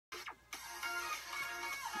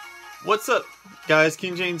What's up, guys?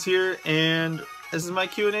 King James here, and this is my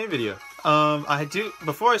Q&A video.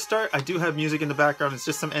 Before I start, I do have music in the background. It's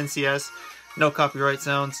just some NCS, no copyright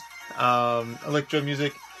sounds, electro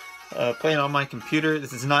music, playing on my computer.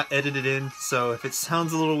 This is not edited in, so if it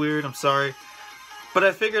sounds a little weird, I'm sorry. But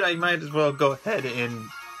I figured I might as well go ahead and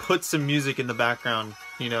put some music in the background,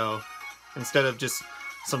 you know, instead of just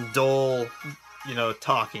some dull, you know,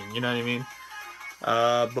 talking, you know what I mean?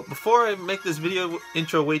 But before I make this video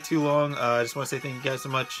intro way too long, I just want to say thank you guys so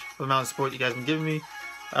much for the amount of support you guys have been giving me.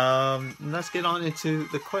 Let's get on into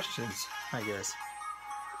the questions, I guess.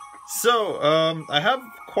 So, I had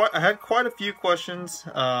quite a few questions.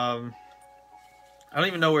 I don't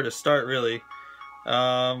even know where to start really.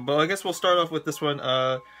 But I guess we'll start off with this one.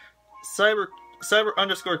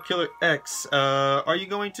 Cyber_Killer X. Are you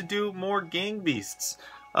going to do more Gang Beasts?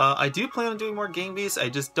 I do plan on doing more Gang Beasts. I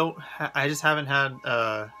just haven't had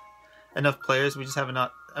enough players. We just haven't I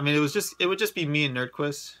mean, it would just be me and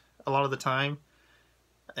Nerdquist a lot of the time.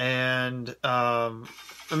 And I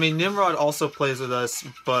mean, Nimrod also plays with us,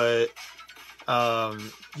 but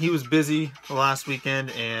he was busy last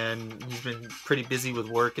weekend and he's been pretty busy with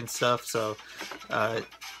work and stuff, so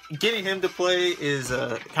getting him to play is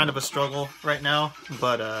kind of a struggle right now,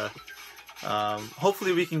 but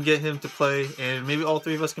hopefully we can get him to play, and maybe all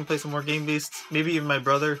three of us can play some more Gang Beasts, maybe even my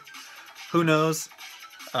brother, who knows.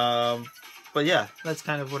 But yeah, that's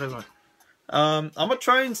kind of what I want. I'm gonna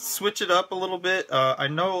try and switch it up a little bit. I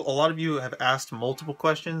know a lot of you have asked multiple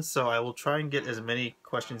questions, so I will try and get as many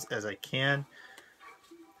questions as I can.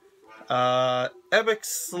 Epic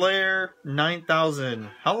Slayer 9000.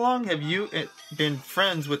 How long have you been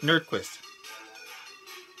friends with Nerdquist?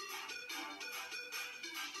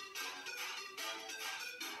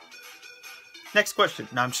 Next question.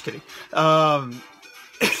 No, I'm just kidding.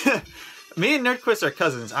 Me and Nerdquist are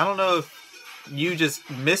cousins. I don't know if you just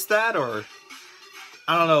missed that or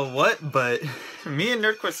I don't know what, but me and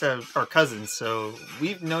Nerdquist are cousins, so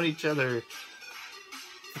we've known each other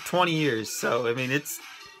for 20 years. So, I mean,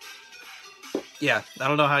 yeah, I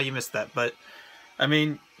don't know how you missed that, but I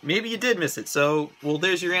mean, maybe you did miss it. So, well,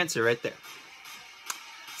 there's your answer right there.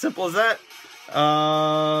 Simple as that.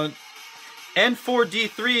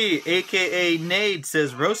 N4D3, aka Nade,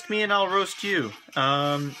 says, roast me and I'll roast you.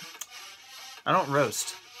 I don't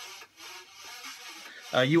roast.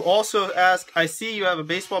 You also ask, I see you have a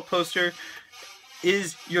baseball poster.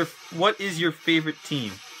 What is your favorite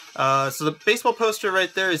team? So the baseball poster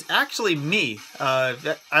right there is actually me. I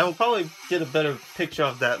will probably get a better picture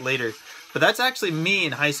of that later. But that's actually me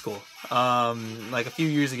in high school. Like a few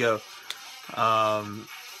years ago.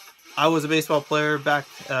 I was a baseball player back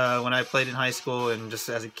when I played in high school and just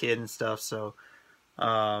as a kid and stuff. So,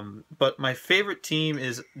 but my favorite team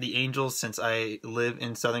is the Angels, since I live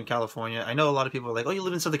in Southern California. I know a lot of people are like, "Oh, you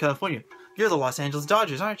live in Southern California? You're the Los Angeles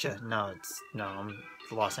Dodgers, aren't you?" No, I'm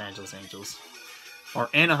the Los Angeles Angels, or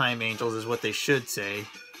Anaheim Angels is what they should say.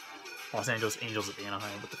 Los Angeles Angels of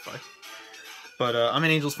Anaheim. What the fuck? But I'm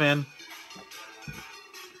an Angels fan.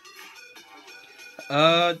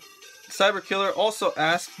 Cyberkiller also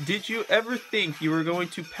asked, did you ever think you were going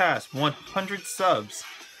to pass 100 subs?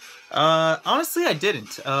 Honestly, I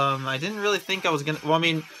didn't. I didn't really think I was gonna... Well, I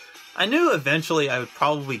mean, I knew eventually I would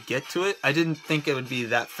probably get to it. I didn't think it would be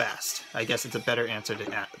that fast. I guess it's a better answer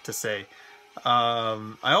to say.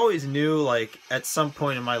 I always knew, like, at some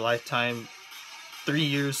point in my lifetime, 3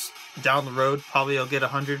 years down the road, probably I'll get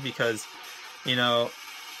 100 because, you know...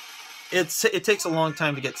 It takes a long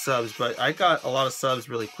time to get subs, but I got a lot of subs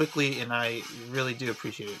really quickly, and I really do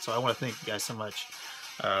appreciate it. So I want to thank you guys so much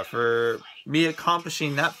for me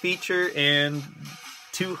accomplishing that feature and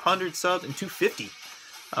 200 subs and 250.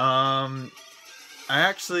 I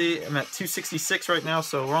actually am at 266 right now,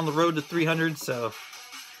 so we're on the road to 300. So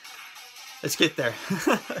let's get there.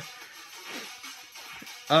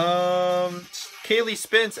 Kaylee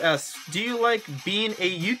Spence asks, do you like being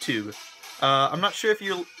a YouTube? I'm not sure if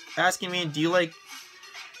you're asking me, do I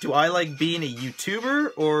like being a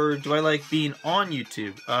YouTuber or do I like being on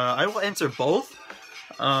YouTube? I will answer both.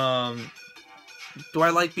 Do I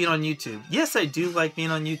like being on YouTube? Yes, I do like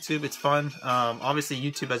being on YouTube. It's fun. Obviously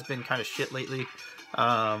YouTube has been kind of shit lately.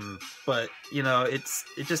 But you know, it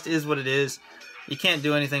just is what it is. You can't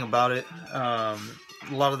do anything about it.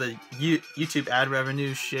 A lot of the YouTube ad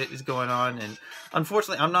revenue shit is going on, and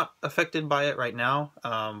unfortunately I'm not affected by it right now,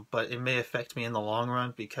 but it may affect me in the long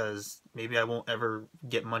run because maybe I won't ever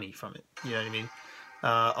get money from it, you know what I mean?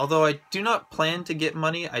 Although I do not plan to get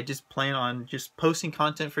money, I just plan on just posting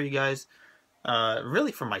content for you guys,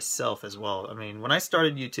 really for myself as well. I mean, when I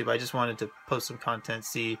started YouTube, I just wanted to post some content,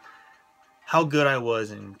 see how good I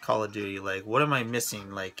was in Call of Duty. Like, what am I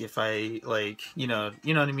missing? Like, if I like, you know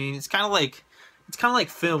what I mean. It's kind of like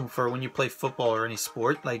film for when you play football or any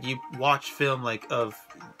sport. Like, you watch film like of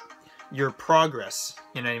your progress.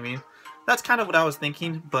 You know what I mean? That's kind of what I was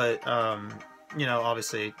thinking. But you know,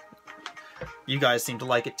 obviously, you guys seem to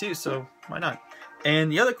like it too, so why not?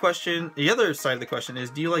 And the other question, the other side of the question is,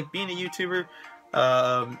 do you like being a YouTuber?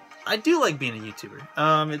 I do like being a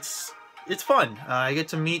YouTuber. It's fun. I get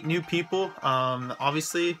to meet new people.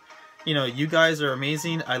 Obviously, you know, you guys are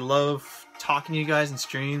amazing. I love talking to you guys in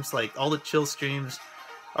streams. Like, all the chill streams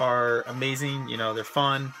are amazing. You know, they're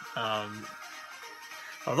fun. A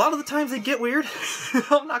lot of the times they get weird.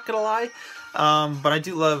 I'm not gonna lie. But I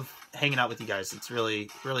do love hanging out with you guys. It's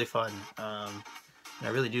really, really fun. And I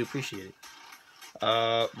really do appreciate it.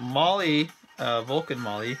 Molly, Vulcan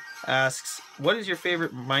Molly, asks, what is your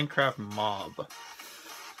favorite Minecraft mob?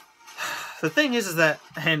 The thing is that,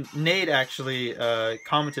 and Nate actually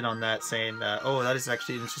commented on that saying, oh, that is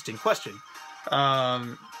actually an interesting question.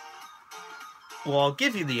 Well, I'll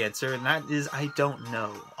give you the answer, and that is I don't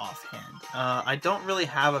know offhand. I don't really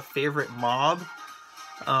have a favorite mob.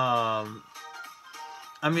 I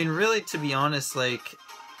mean, really, to be honest, like,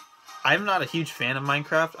 I'm not a huge fan of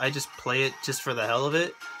Minecraft. I just play it just for the hell of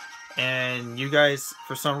it. And you guys,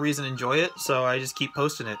 for some reason, enjoy it, so I just keep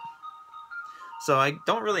posting it. So I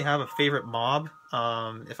don't really have a favorite mob.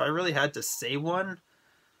 If I really had to say one...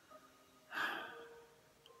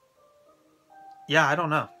 yeah, I don't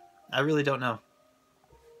know. I really don't know.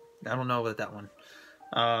 I don't know about that one.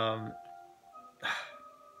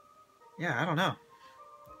 Yeah, I don't know.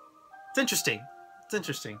 It's interesting. It's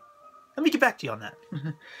interesting. Let me get back to you on that.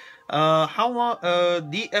 How long?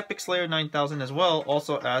 The Epic Slayer 9000 as well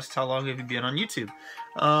also asked, how long have you been on YouTube?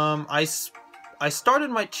 I started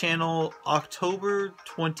my channel October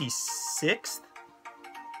 26th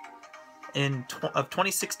of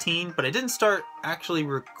 2016, but I didn't start actually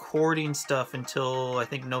recording stuff until I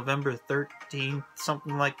think November 13th,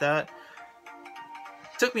 something like that.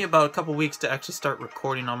 It took me about a couple weeks to actually start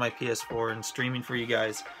recording on my PS4 and streaming for you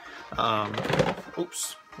guys.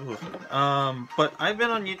 Oops. But I've been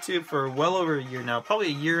on YouTube for well over a year now, probably a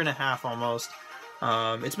year and a half almost.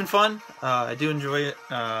 It's been fun. I do enjoy it.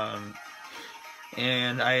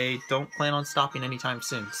 And I don't plan on stopping anytime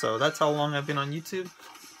soon. So that's how long I've been on YouTube.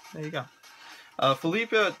 There you go.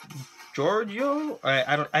 Felipe Giorgio,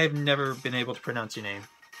 I have never been able to pronounce your name,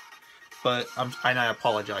 but I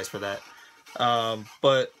apologize for that.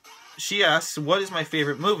 But she asks, what is my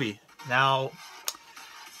favorite movie? Now,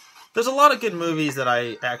 there's a lot of good movies that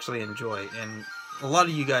I actually enjoy, and a lot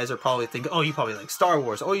of you guys are probably thinking, oh, you probably like Star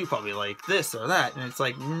Wars, oh, you probably like this or that, and it's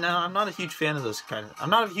like, no, I'm not a huge fan of those kind of. I'm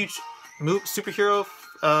not a huge superhero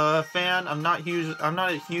fan. I'm not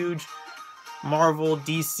a huge Marvel,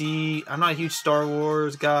 DC. I'm not a huge Star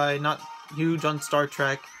Wars guy. Not huge on Star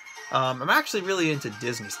Trek. I'm actually really into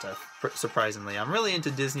Disney stuff. Surprisingly, I'm really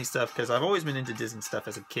into Disney stuff because I've always been into Disney stuff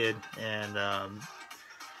as a kid, and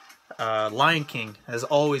Lion King has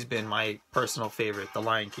always been my personal favorite. The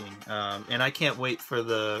Lion King, and I can't wait for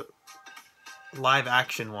the live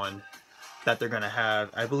action one that they're gonna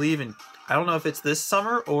have. I believe in. I don't know if it's this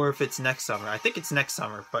summer or if it's next summer. I think it's next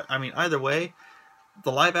summer, but I mean, either way,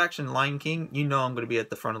 the live action Lion King, you know I'm going to be at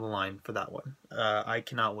the front of the line for that one. I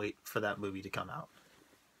cannot wait for that movie to come out.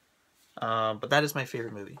 But that is my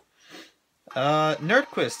favorite movie.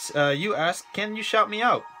 Nerdquist, you asked, can you shout me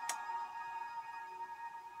out?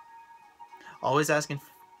 Always asking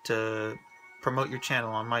to promote your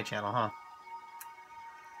channel on my channel, huh?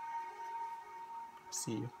 I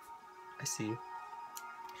see you. I see you.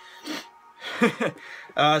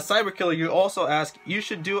 Cyberkiller, you also ask, you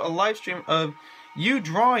should do a live stream of you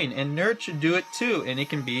drawing, and Nerd should do it too, and it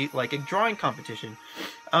can be like a drawing competition.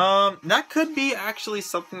 That could be actually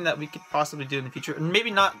something that we could possibly do in the future.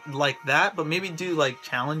 Maybe not like that, but maybe do like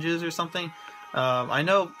challenges or something. I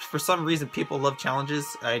know for some reason people love challenges.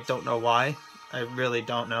 I don't know why. I really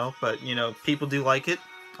don't know, but you know, people do like it.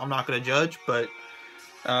 I'm not going to judge, but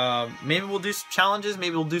maybe we'll do some challenges.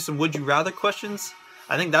 Maybe we'll do some would you rather questions.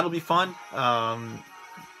 I think that'll be fun.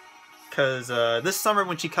 Because this summer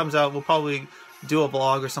when she comes out, we'll probably do a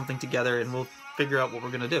vlog or something together, and we'll figure out what we're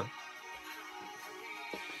gonna do.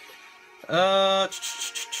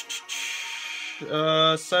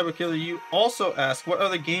 Cyberkiller, you also ask, what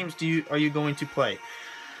other games are you going to play?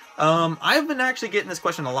 I've been actually getting this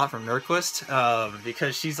question a lot from Nerdquist,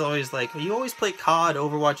 because she's always like, you always play COD,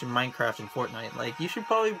 Overwatch, and Minecraft and Fortnite. Like, you should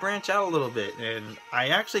probably branch out a little bit. And I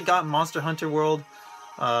actually got Monster Hunter World.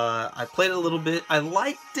 I played it a little bit. I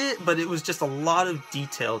liked it, but it was just a lot of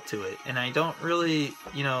detail to it. And I don't really,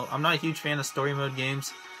 you know, I'm not a huge fan of story mode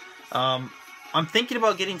games. I'm thinking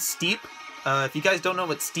about getting Steep. If you guys don't know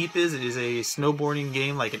what Steep is, it is a snowboarding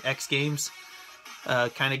game, like an X Games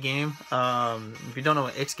kind of game. If you don't know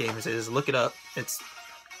what X Games is, look it up. It's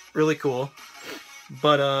really cool.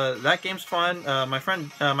 But that game's fun.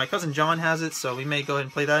 My cousin John has it, so we may go ahead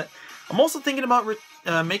and play that. I'm also thinking about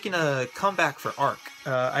making a comeback for Ark.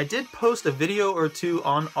 I did post a video or two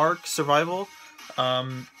on Ark Survival.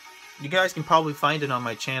 You guys can probably find it on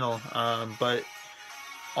my channel, but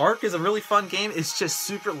Ark is a really fun game. It's just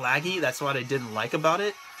super laggy. That's what I didn't like about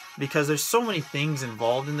it, because there's so many things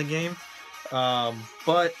involved in the game.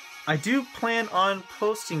 But I do plan on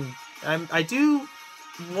posting. I do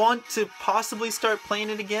want to possibly start playing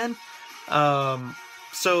it again.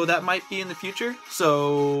 So that might be in the future.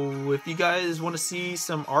 So if you guys want to see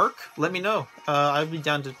some Ark, let me know. I'd be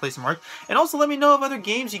down to play some Ark. And also let me know of other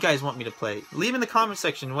games you guys want me to play. Leave in the comment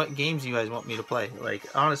section what games you guys want me to play. Like,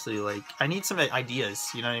 honestly, like, I need some ideas,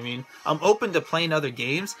 you know what I mean? I'm open to playing other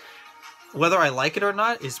games. Whether I like it or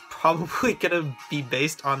not is probably gonna be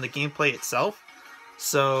based on the gameplay itself.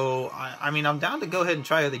 So, I mean, I'm down to go ahead and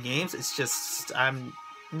try other games. It's just, I'm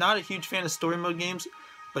not a huge fan of story mode games.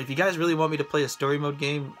 But if you guys really want me to play a story mode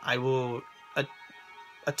game, I will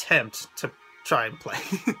attempt to try and play.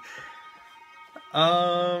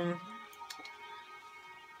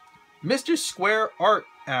 Mr. Square Art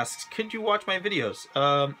asks, could you watch my videos?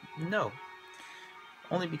 No.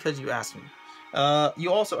 Only because you asked me.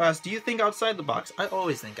 You also asked, do you think outside the box? I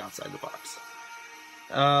always think outside the box.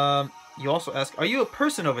 You also ask, are you a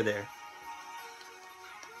person over there?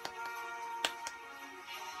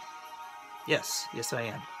 Yes, yes I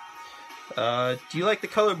am. Do you like the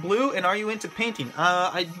color blue, and are you into painting?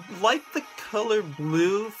 I like the color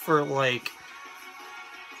blue for, like,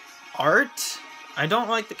 art. I don't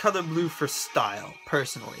like the color blue for style,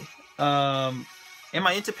 personally. Am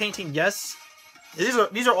I into painting? Yes.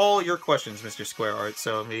 These are all your questions, Mr. Square Art,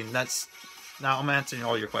 so, I mean, that's... Now, I'm answering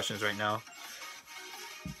all your questions right now.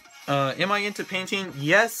 Am I into painting?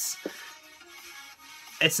 Yes.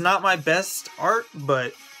 It's not my best art,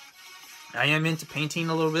 but... I am into painting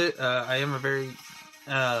a little bit. I am a very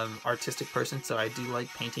artistic person, so I do like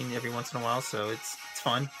painting every once in a while, so it's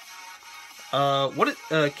fun.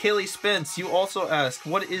 Kaylee Spence, you also asked,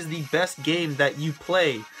 what is the best game that you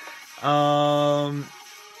play? I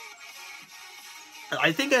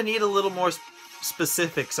think I need a little more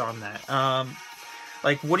specifics on that.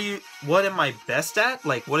 Like, what am I best at?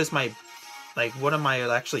 Like, what am I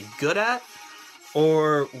actually good at?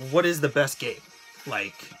 Or what is the best game?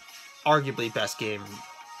 Like, arguably best game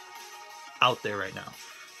out there right now.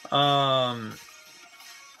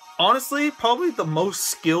 Honestly, probably the most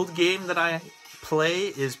skilled game that I play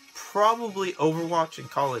is probably Overwatch and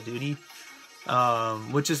Call of Duty,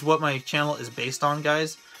 which is what my channel is based on,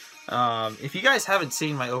 guys. If you guys haven't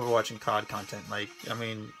seen my Overwatch and COD content, like, I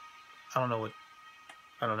mean, I don't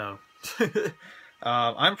know.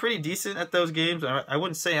 I'm pretty decent at those games. I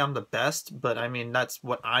wouldn't say I'm the best, but I mean, that's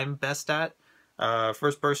what I'm best at.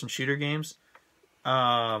 First-person shooter games.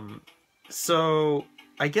 So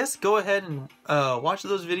I guess go ahead and watch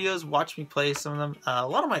those videos. Watch me play some of them. A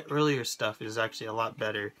lot of my earlier stuff is actually a lot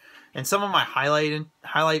better, and some of my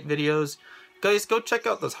highlight videos. Guys, go check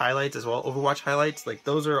out those highlights as well. Overwatch highlights, like,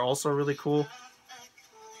 those are also really cool.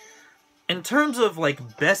 In terms of,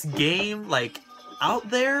 like, best game, like,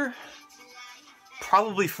 out there,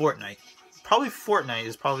 probably Fortnite. Fortnite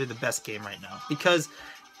is probably the best game right now, because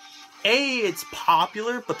it's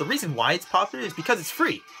popular, but the reason why it's popular is because it's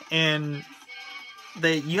free, and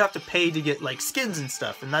you have to pay to get, like, skins and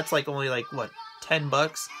stuff, and that's, like, only, like, what,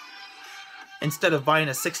 $10? Instead of buying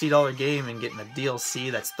a $60 game and getting a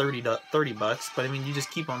DLC that's $30. But I mean, you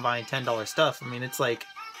just keep on buying $10 stuff. I mean, it's like,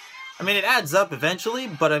 I mean, it adds up eventually,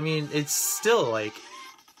 but I mean, it's still, like,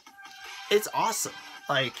 it's awesome.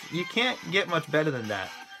 Like, you can't get much better than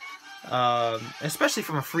that. Especially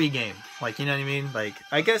from a free game. Like, you know what I mean? Like,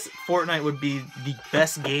 I guess Fortnite would be the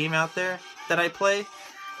best game out there that I play.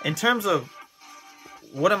 In terms of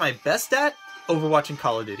what am I best at? Overwatch and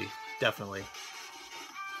Call of Duty. Definitely.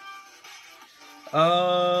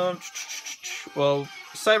 Well,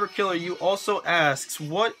 Cyberkiller, you also asks,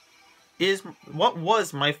 what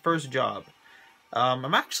was my first job? I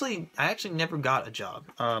actually never got a job.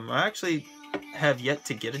 I actually have yet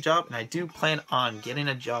to get a job, and I do plan on getting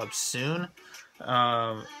a job soon.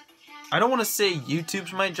 I don't want to say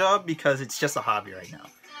YouTube's my job because it's just a hobby right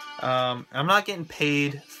now. I'm not getting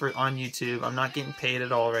paid on YouTube. I'm not getting paid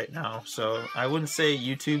at all right now, so I wouldn't say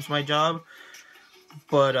YouTube's my job.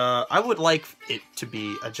 But I would like it to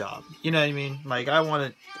be a job. You know what I mean? Like, I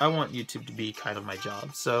want YouTube to be kind of my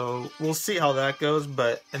job. So we'll see how that goes.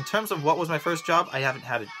 But in terms of what was my first job, I haven't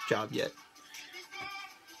had a job yet.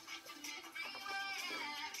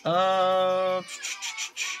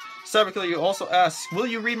 Cyberkiller, you also asked, will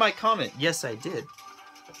you read my comment? Yes, I did.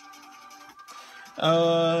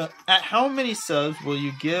 At how many subs will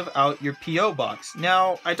you give out your P.O. box?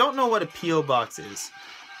 Now, I don't know what a P.O. box is,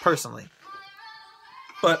 personally.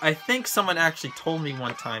 But I think someone actually told me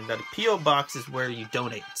one time that a P.O. box is where you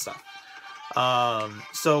donate stuff.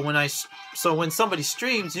 So when somebody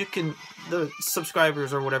streams, you can, the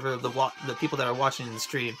subscribers or whatever, the people that are watching the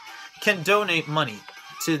stream can donate money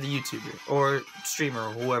to the YouTuber or streamer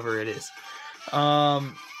or whoever it is.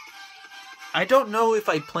 I don't know if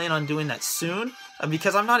I plan on doing that soon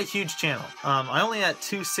because I'm not a huge channel. I only at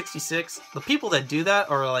 266. The people that do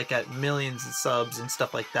that are like at millions of subs and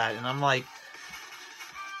stuff like that, and I'm like,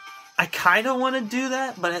 I kind of want to do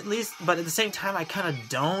that, but at the same time, I kind of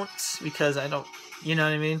don't because I don't, you know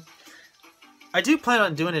what I mean? I do plan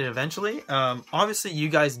on doing it eventually. Obviously, you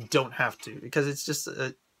guys don't have to because it's just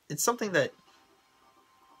it's something that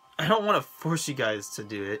I don't want to force you guys to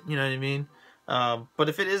do it. You know what I mean? But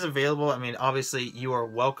if it is available, I mean, obviously, you are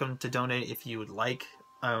welcome to donate if you would like.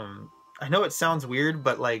 I know it sounds weird,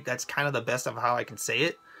 but like that's kind of the best of how I can say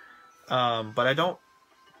it. But I don't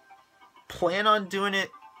plan on doing it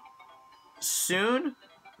soon.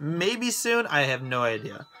 Maybe soon. I have no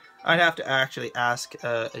idea. I'd have to actually ask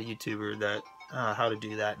a YouTuber that how to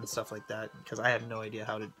do that and stuff like that because I have no idea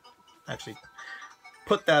how to actually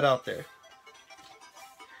put that out there.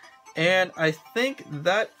 And I think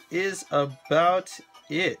that is about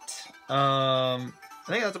it. I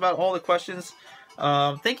think that's about all the questions.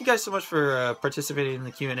 Thank you guys so much for participating in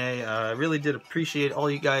the Q&A. I really did appreciate all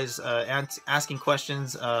you guys asking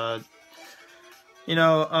questions. You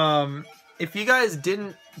know, if you guys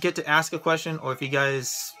didn't get to ask a question, or if you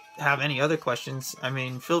guys have any other questions, I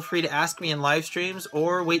mean, feel free to ask me in live streams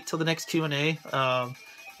or wait till the next Q&A.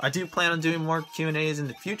 I do plan on doing more Q&As in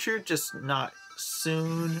the future, just not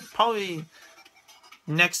soon. Probably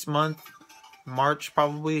next month, March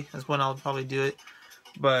probably is when I'll probably do it.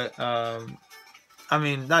 But I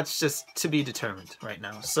mean, that's just to be determined right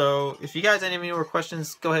now. So if you guys have any more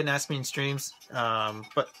questions, go ahead and ask me in streams.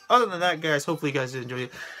 But other than that, guys, hopefully you guys did enjoy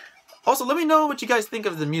it. Also, let me know what you guys think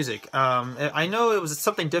of the music. I know it was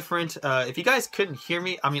something different. If you guys couldn't hear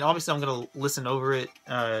me, I mean, obviously I'm gonna listen over it,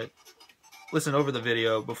 listen over the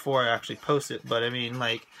video before I actually post it. But I mean,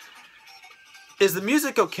 like, is the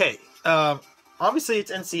music okay? Obviously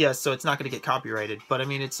it's NCS, so it's not gonna get copyrighted. But I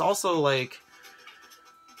mean, it's also like,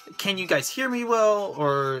 can you guys hear me well,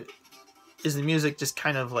 or is the music just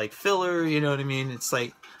kind of like filler? You know what I mean? It's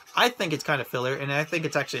like, I think it's kind of filler, and I think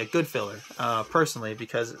it's actually a good filler, personally,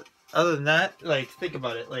 because other than that, like, think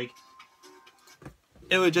about it, like,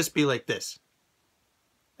 it would just be like this.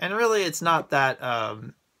 And really, it's not that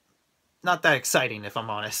exciting, if I'm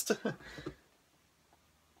honest.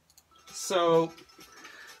 So,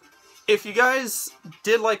 if you guys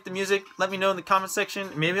did like the music, let me know in the comment section.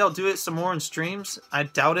 Maybe I'll do it some more in streams. I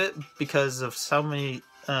doubt it because of so many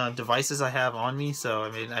devices I have on me. So,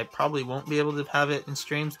 I mean, I probably won't be able to have it in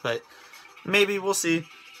streams, but maybe, we'll see.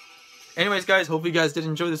 Anyways, guys, hope you guys did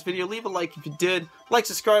enjoy this video. Leave a like if you did. Like,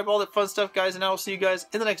 subscribe, all that fun stuff, guys, and I will see you guys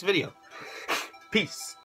in the next video. Peace.